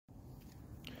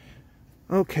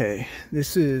Okay,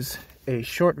 this is a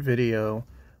short video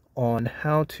on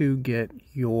how to get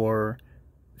your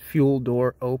fuel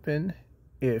door open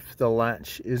if the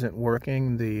latch isn't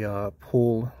working, the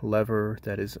pull lever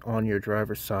that is on your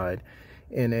driver's side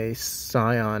in a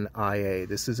Scion IA.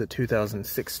 This is a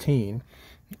 2016,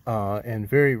 and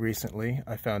very recently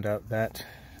I found out that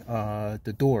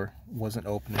the door wasn't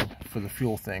opening for the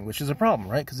fuel thing, which is a problem,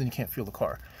 right? Because then you can't fuel the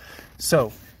car.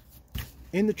 So,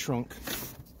 in the trunk,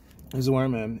 this is where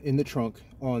I'm at, in the trunk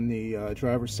on the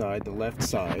driver's side, the left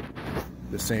side,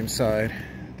 the same side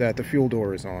that the fuel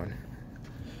door is on.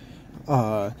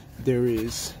 There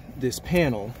is this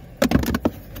panel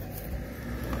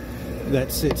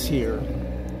that sits here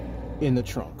in the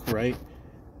trunk, right?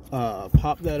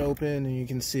 Pop that open and you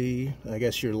can see, I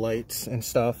guess, your lights and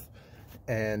stuff.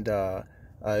 And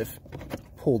I've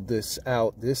pulled this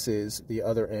out. This is the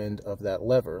other end of that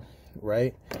lever,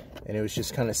 right? And it was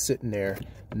just kind of sitting there,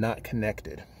 not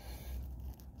connected.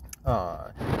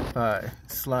 If I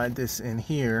slide this in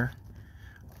here,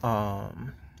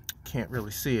 can't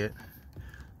really see it,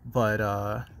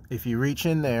 but if you reach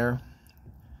in there,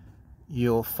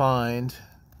 you'll find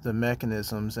the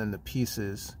mechanisms and the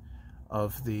pieces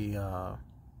of the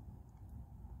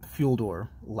fuel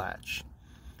door latch.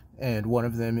 And one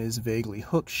of them is vaguely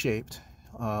hook shaped,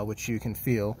 which you can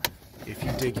feel if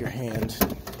you dig your hand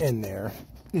in there.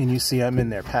 And you see I'm in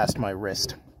there past my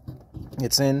wrist.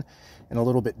 It's in and a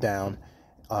little bit down,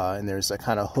 and there's a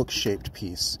kind of hook-shaped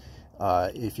piece.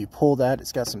 If you pull that,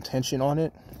 it's got some tension on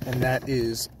it, and that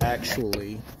is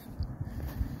actually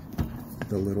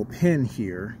the little pin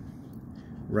here,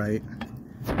 right,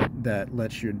 that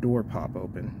lets your door pop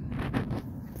open.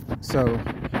 So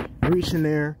you reach in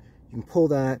there, you can pull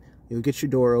that, you'll get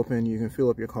your door open, you can fill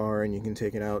up your car, and you can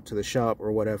take it out to the shop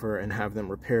or whatever and have them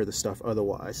repair the stuff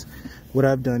otherwise. What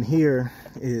I've done here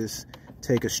is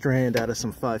take a strand out of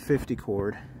some 550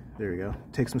 cord. There you go.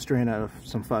 Take some strand out of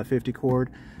some 550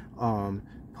 cord,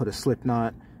 put a slip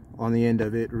knot on the end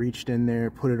of it, reached in there,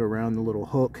 put it around the little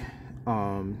hook.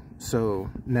 So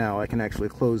now I can actually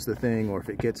close the thing, or if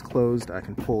it gets closed, I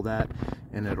can pull that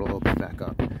and it'll open back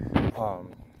up.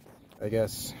 I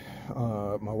guess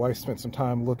my wife spent some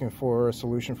time looking for a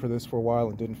solution for this for a while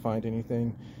and didn't find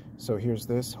anything. So here's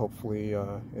this. Hopefully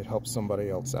it helps somebody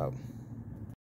else out.